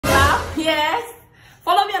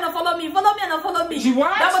Follow me and not follow me. Follow me and not follow me. She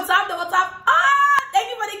what? The WhatsApp, the WhatsApp. Ah, thank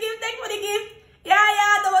you for the gift. Thank you for the gift. Yeah,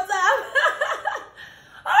 the WhatsApp.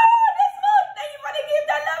 Oh, this one. Thank you for the gift.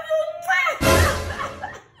 I love you.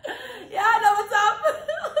 Yeah, the WhatsApp.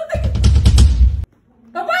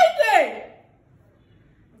 Papa Ike.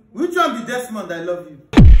 Which one be Desmond? I love you.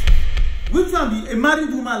 Which one be a married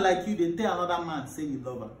woman like you? They tell another man say you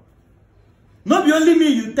love her. Not be only me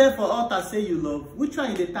you tell for altar say you love. Which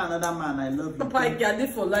one you tell another man I love you? Papa Ike, I did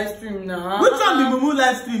for live stream now. Which one be Mumu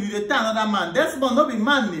live stream? You tell another man. Desmond not be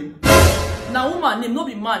man name. Now woman name, no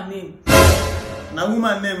be man name. Now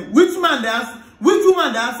woman name. Which woman they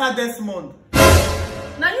answer Desmond?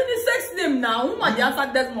 Now unisex name now. Woman they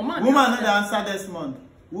answer Desmond. Man, Woman no they answer Desmond.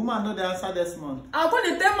 Woman no they answer Desmond. I go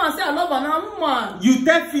to tell man say I love her now, woman. You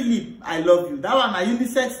tell Philip I love you. That one a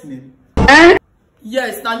unisex name.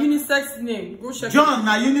 Yes, now unisex name. Go check. John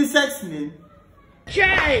na unisex name.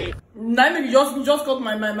 Jay! Now maybe just got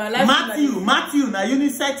my life. Matthew na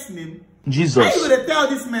unisex name. Jesus. How you gonna tell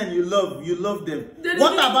this man you love them?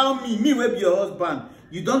 What about me? Me will be your husband.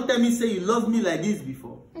 You don't tell me say you love me like this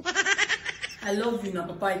before. I love you now,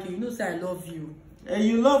 Papa Ike. You know say I love you. Hey,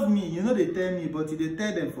 you love me. You know they tell me, but you they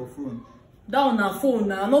tell them for phone. That on a phone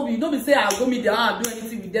now. No be say I go meet them and do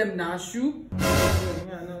anything with them now. Shoe.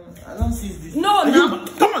 I don't see this. No, no.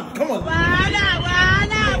 Come on.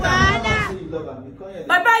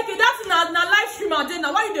 Papa Ike, that's na live stream again.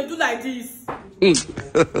 Now why you dey do like this?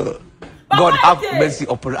 God have Ike, mercy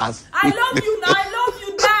upon us. I love you now.